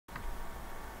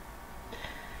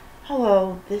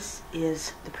Hello, this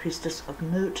is the Priestess of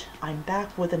Moot. I'm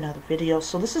back with another video.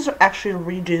 So this is actually a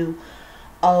redo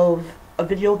of a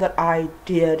video that I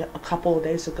did a couple of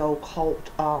days ago called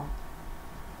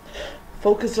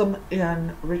Folkism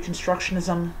and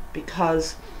Reconstructionism,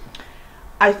 because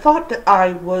I thought that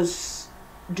I was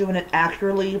doing it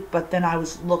accurately, but then I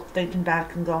was thinking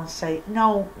back and going say,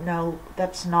 no,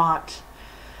 that's not,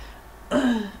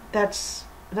 that's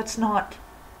not,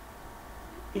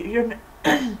 you're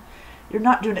you're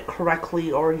not doing it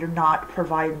correctly, or you're not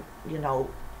providing,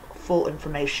 full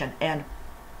information, and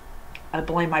I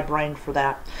blame my brain for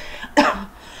that.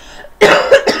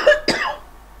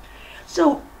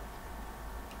 So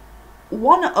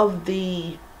one of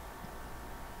the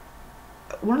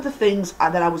things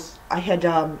that I had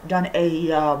done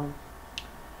a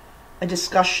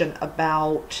discussion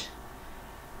about,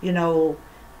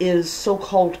 is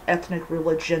so-called ethnic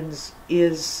religions,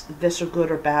 is this a good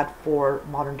or bad for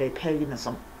modern-day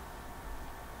paganism,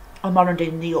 or modern-day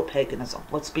neo-paganism.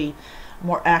 Let's be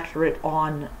more accurate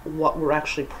on what we're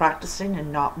actually practicing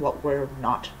and not what we're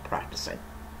not practicing.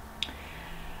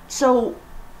 So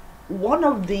one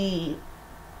of the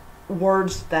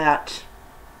words that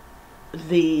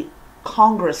the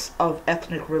Congress of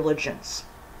Ethnic Religions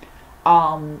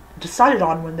decided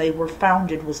on when they were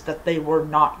founded was that they were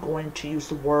not going to use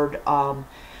the word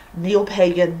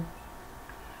neo-pagan,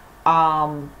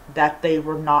 that they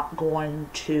were not going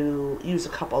to use a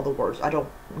couple other words. I don't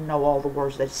know all the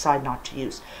words they decided not to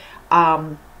use.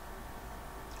 Pagan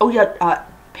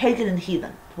and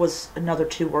heathen was another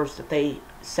two words that they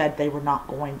said they were not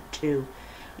going to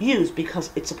use because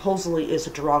it supposedly is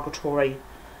a derogatory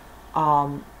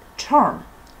term,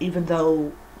 even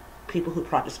though people who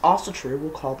practice ancestral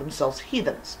will call themselves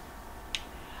heathens.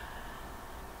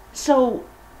 So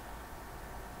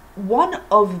one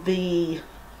of the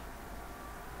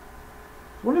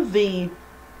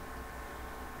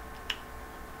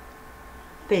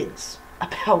things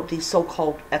about these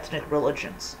so-called ethnic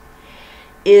religions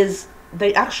is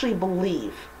they actually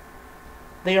believe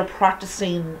they are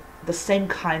practicing the same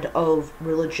kind of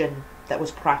religion that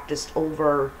was practiced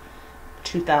over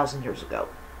 2,000 years ago,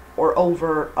 or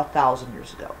over 1,000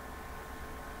 years ago.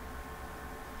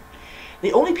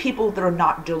 The only people that are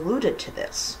not deluded to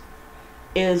this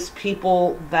is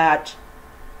people that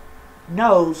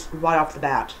knows right off the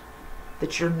bat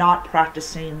that you're not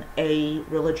practicing a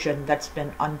religion that's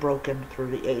been unbroken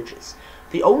through the ages.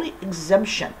 The only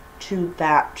exemption to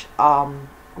that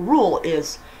rule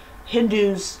is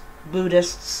Hindus,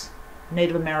 Buddhists,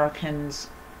 Native Americans,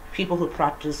 people who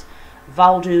practice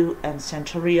Valdu and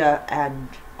Santeria and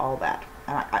all that.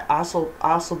 And I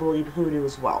also believe Hoodoo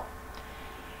as well.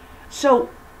 So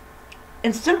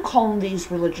instead of calling these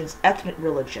religions ethnic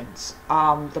religions,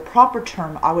 the proper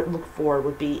term I would look for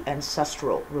would be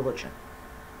ancestral religion.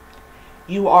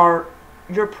 You're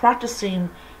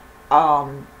practicing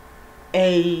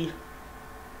a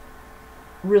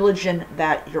religion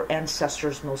that your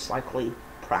ancestors most likely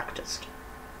practiced.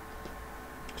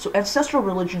 So ancestral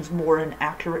religion is more an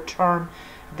accurate term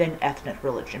than ethnic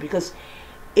religion, because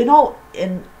in all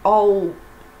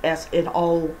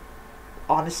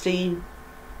honesty,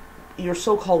 your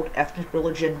so-called ethnic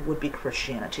religion would be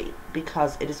Christianity,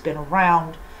 because it has been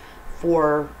around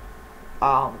for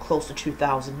close to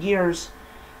 2,000 years,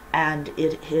 and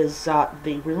it is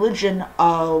the religion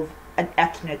of an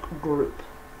ethnic group,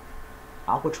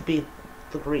 which would be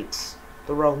the Greeks,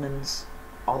 the Romans,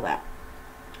 all that.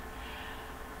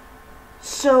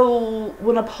 So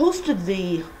when I posted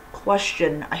the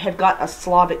question, I had got a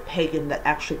Slavic pagan that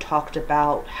actually talked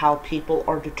about how people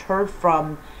are deterred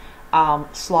from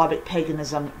Slavic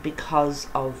paganism because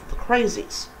of the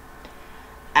crazies.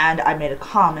 And I made a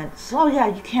comment, so yeah,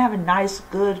 you can't have a nice,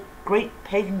 good, great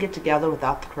pagan get-together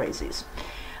without the crazies.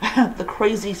 The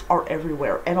crazies are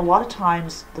everywhere, and a lot of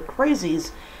times the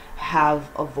crazies have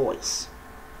a voice.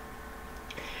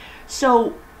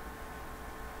 So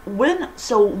one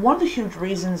of the huge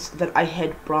reasons that I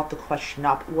had brought the question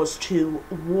up was to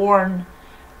warn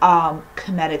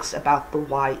Comedics about the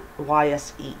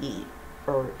YSEE,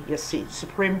 or YSE,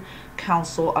 Supreme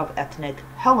Council of Ethnic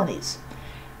Hellenes.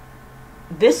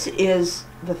 This is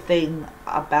the thing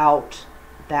about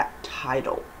that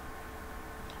title.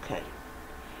 Okay.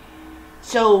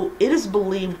 So it is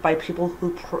believed by people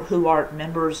who are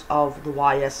members of the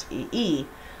YSEE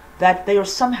that they are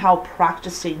somehow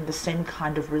practicing the same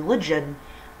kind of religion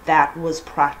that was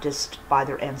practiced by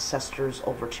their ancestors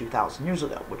over 2,000 years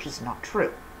ago, which is not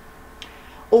true.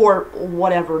 Or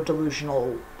whatever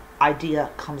delusional idea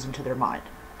comes into their mind.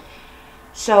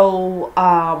 So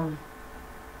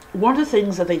one of the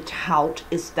things that they tout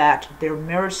is that their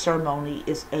marriage ceremony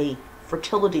is a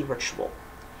fertility ritual.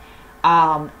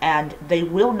 And they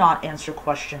will not answer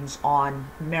questions on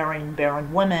marrying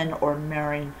barren women or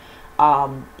marrying,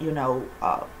 men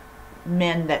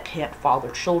that can't father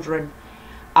children.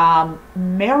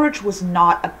 Marriage was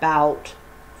not about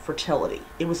fertility.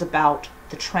 It was about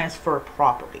the transfer of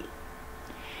property.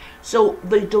 So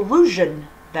the delusion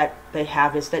that they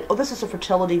have is that, oh, this is a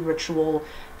fertility ritual,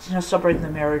 celebrating the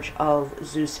marriage of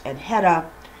Zeus and Hera.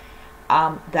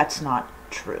 That's not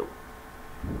true.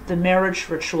 The marriage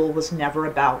ritual was never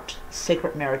about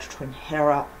sacred marriage between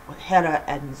Hera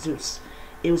and Zeus.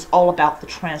 It was all about the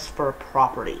transfer of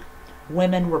property.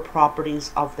 Women were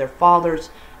properties of their fathers,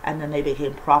 and then they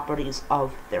became properties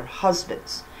of their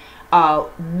husbands.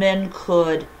 Men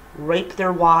could rape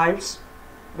their wives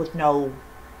with no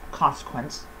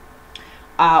consequence.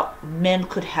 Men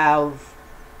could have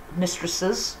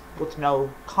mistresses with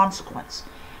no consequence.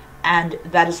 And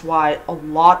that is why a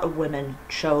lot of women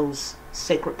chose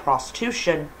sacred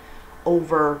prostitution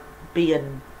over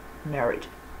being married.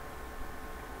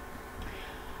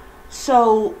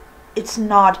 So it's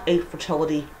not a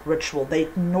fertility ritual. They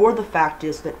ignore the fact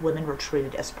is that women were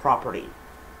treated as property.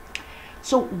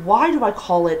 So why do I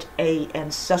call it a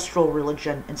ancestral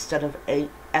religion instead of a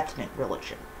ethnic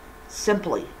religion?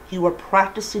 Simply, you are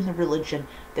practicing the religion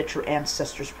that your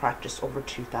ancestors practiced over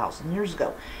 2,000 years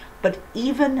ago. But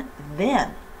even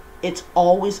then, it's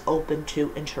always open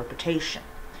to interpretation.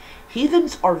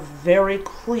 Heathens are very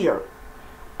clear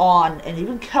on, and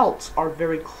even Celts are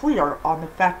very clear on the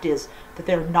fact is that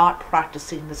they're not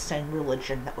practicing the same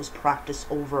religion that was practiced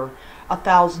over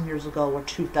 1,000 years ago, or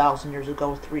 2,000 years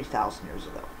ago, or 3,000 years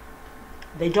ago.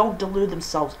 They don't delude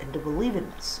themselves into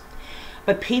believing this.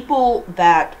 But people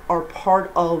that are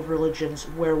part of religions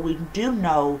where we do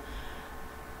know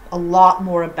a lot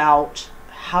more about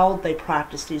how they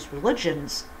practice these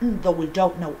religions, though we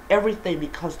don't know everything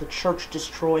because the church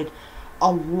destroyed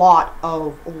a lot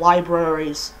of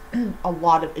libraries, a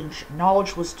lot of ancient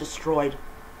knowledge was destroyed.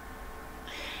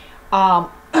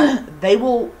 They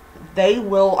will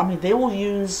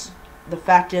use, the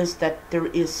fact is that there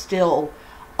is still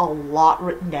a lot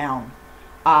written down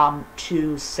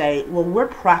to say, well, we're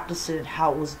practicing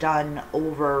how it was done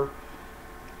over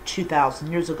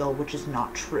 2,000 years ago, which is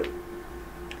not true.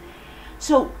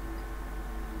 So,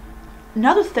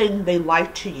 another thing they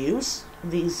like to use,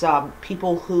 these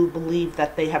people who believe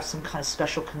that they have some kind of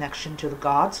special connection to the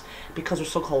gods, because they're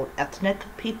so-called ethnic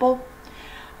people,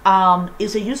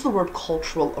 is they use the word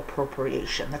cultural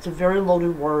appropriation. That's a very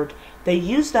loaded word. They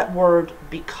use that word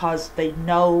because they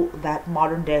know that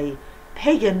modern-day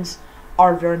pagans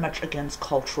are very much against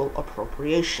cultural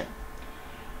appropriation.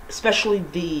 Especially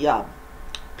the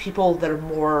people that are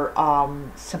more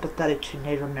sympathetic to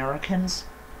Native Americans.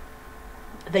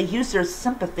 They use their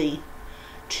sympathy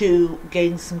to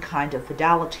gain some kind of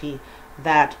fidelity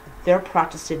that they're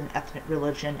practicing an ethnic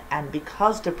religion, and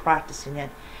because they're practicing it,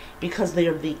 because they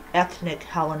are the ethnic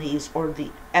Hellenese, or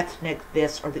the ethnic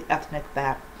this, or the ethnic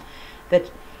that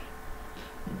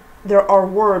there are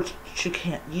words you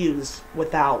can't use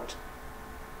without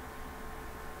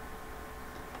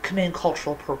committing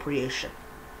cultural appropriation.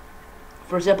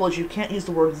 For example, you can't use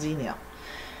the word xenia.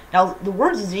 Now, the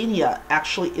word xenia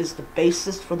actually is the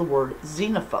basis for the word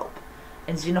xenophobe,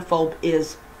 and xenophobe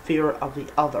is fear of the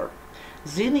other.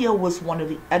 Xenia was one of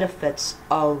the epithets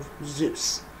of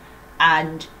Zeus,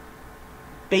 and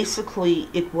basically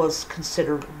it was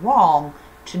considered wrong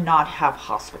to not have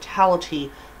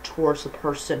hospitality towards the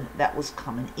person that was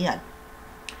coming in.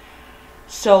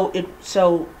 So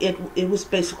it was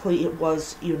basically, it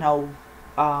was, you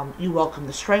welcome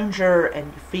the stranger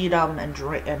and you feed them and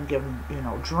drink and give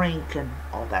them, drink and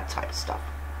all that type of stuff.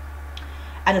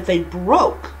 And if they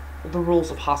broke the rules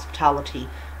of hospitality,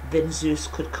 then Zeus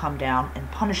could come down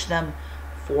and punish them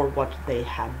for what they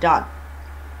had done.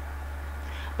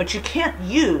 But you can't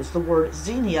use the word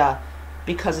xenia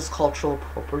because it's cultural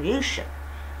appropriation.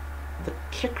 The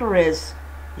kicker is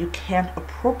you can't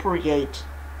appropriate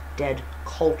dead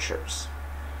cultures.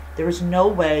 There is no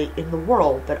way in the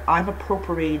world that I'm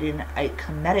appropriating a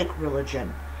Kemetic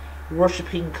religion,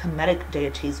 worshiping Kemetic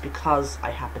deities because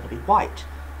I happen to be white.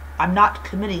 I'm not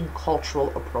committing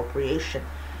cultural appropriation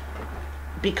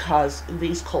because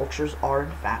these cultures are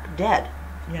in fact dead.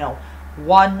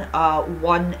 One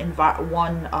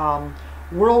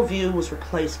worldview was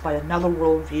replaced by another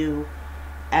worldview,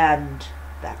 and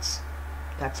that's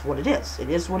what it is. It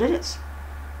is what it is.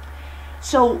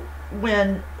 So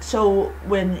when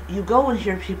you go and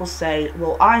hear people say,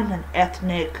 well, I'm an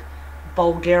ethnic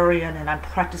Bulgarian and I'm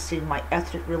practicing my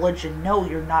ethnic religion, no,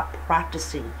 you're not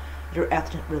practicing your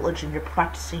ethnic religion. You're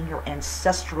practicing your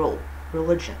ancestral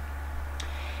religion.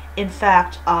 In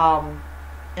fact,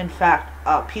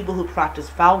 people who practice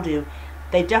Valdu,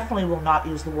 they definitely will not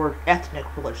use the word ethnic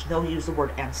religion. They'll use the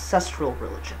word ancestral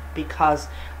religion, because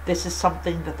this is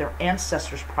something that their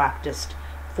ancestors practiced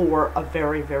for a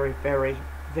very, very, very,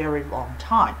 very long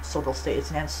time. So they'll say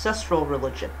it's an ancestral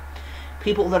religion.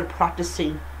 People that are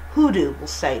practicing Hoodoo will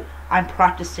say, I'm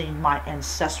practicing my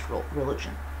ancestral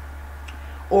religion.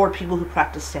 Or people who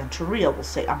practice Santeria will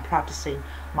say, I'm practicing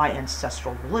my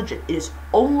ancestral religion. It is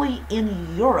only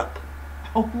in Europe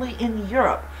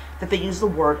that they use the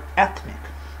word ethnic.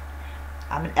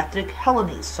 I'm an ethnic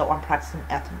Hellenese, so I'm practicing an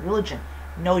ethnic religion.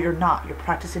 No, you're not. You're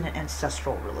practicing an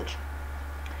ancestral religion.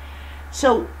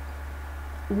 So,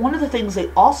 one of the things they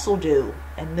also do,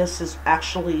 and this is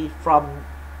actually from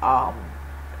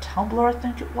Tumblr, I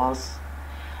think it was.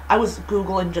 I was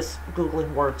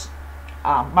Googling words.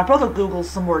 My brother Googled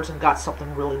some words and got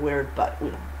something really weird, but we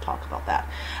don't talk about that.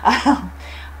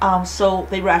 So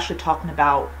they were actually talking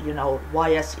about,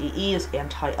 YSEE is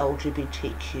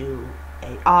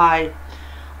anti-LGBTQAI.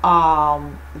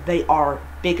 They are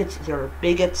bigots. They're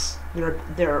bigots.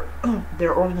 Their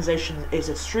organization is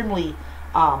extremely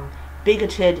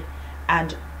bigoted,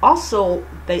 and also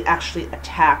they actually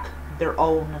attack their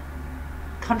own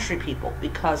country people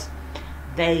because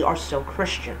they are still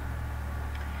Christian.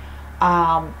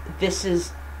 This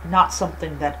is not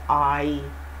something that I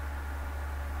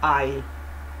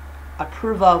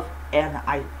approve of, and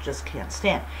I just can't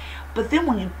stand. But then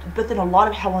a lot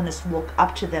of Hellenists look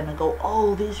up to them and go,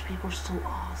 "Oh, these people are so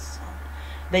awesome."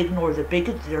 They ignore their they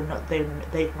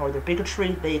ignore their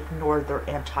bigotry. They ignore their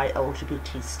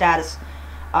anti-LGBT status.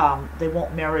 They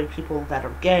won't marry people that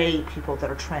are gay, people that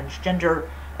are transgender,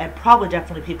 and probably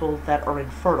definitely people that are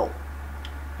infertile.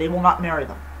 They will not marry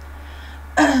them.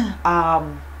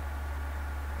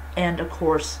 And of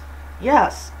course,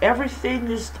 yes, everything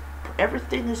is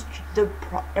the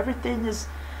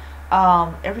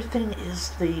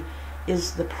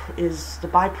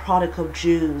byproduct of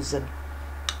Jews and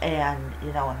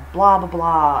blah blah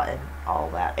blah and all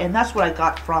that. And that's what I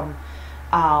got from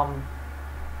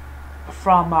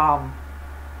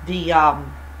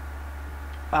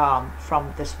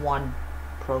this one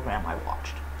program I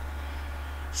watched.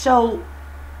 So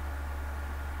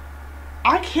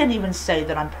I can't even say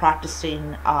that I'm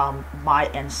practicing my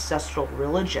ancestral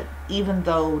religion, even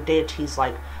though deities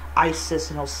like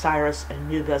Isis and Osiris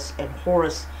and Anubis and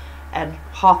Horus and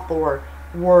Hathor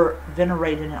were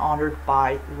venerated and honored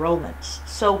by Romans.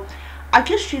 So I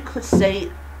guess you could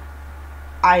say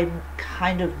I'm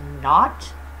kind of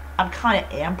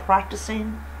am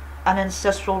practicing an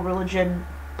ancestral religion,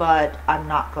 but I'm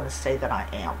not going to say that I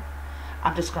am.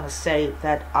 I'm just going to say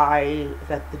that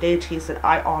the deities that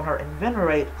I honor and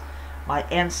venerate, my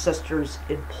ancestors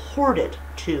imported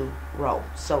to Rome.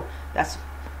 So that's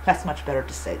much better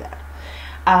to say that.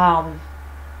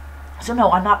 So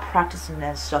no, I'm not practicing an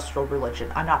ancestral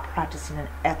religion. I'm not practicing an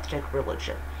ethnic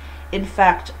religion. In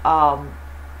fact,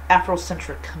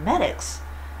 Afrocentric Comedics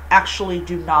actually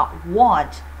do not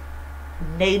want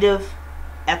native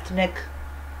ethnic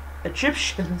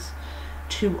Egyptians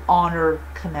to honor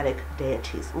Kemetic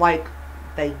deities like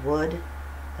they would.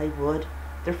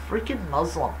 They're freaking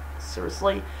Muslim.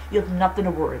 Seriously, you have nothing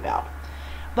to worry about.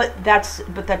 But that's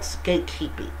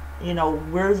gatekeeping.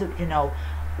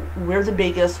 We're the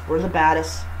biggest, we're the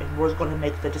baddest, and we're going to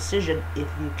make the decision if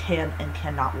you can and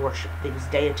cannot worship these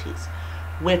deities,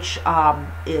 which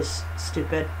is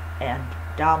stupid and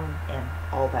dumb and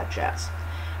all that jazz.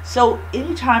 So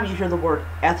anytime you hear the word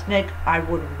ethnic, I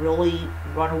would really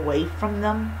run away from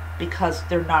them, because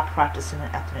they're not practicing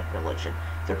an ethnic religion.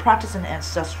 They're practicing an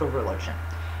ancestral religion.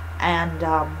 And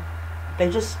they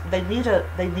need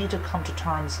to come to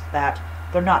terms that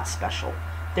they're not special.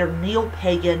 They're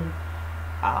neo-pagan.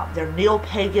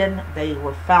 They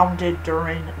were founded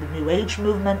during the New Age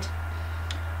movement,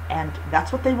 and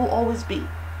that's what they will always be.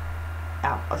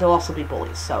 They'll also be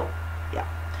bullies. So yeah.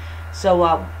 So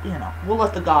we'll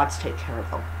let the gods take care of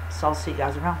them. So I'll see you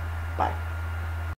guys around. Bye.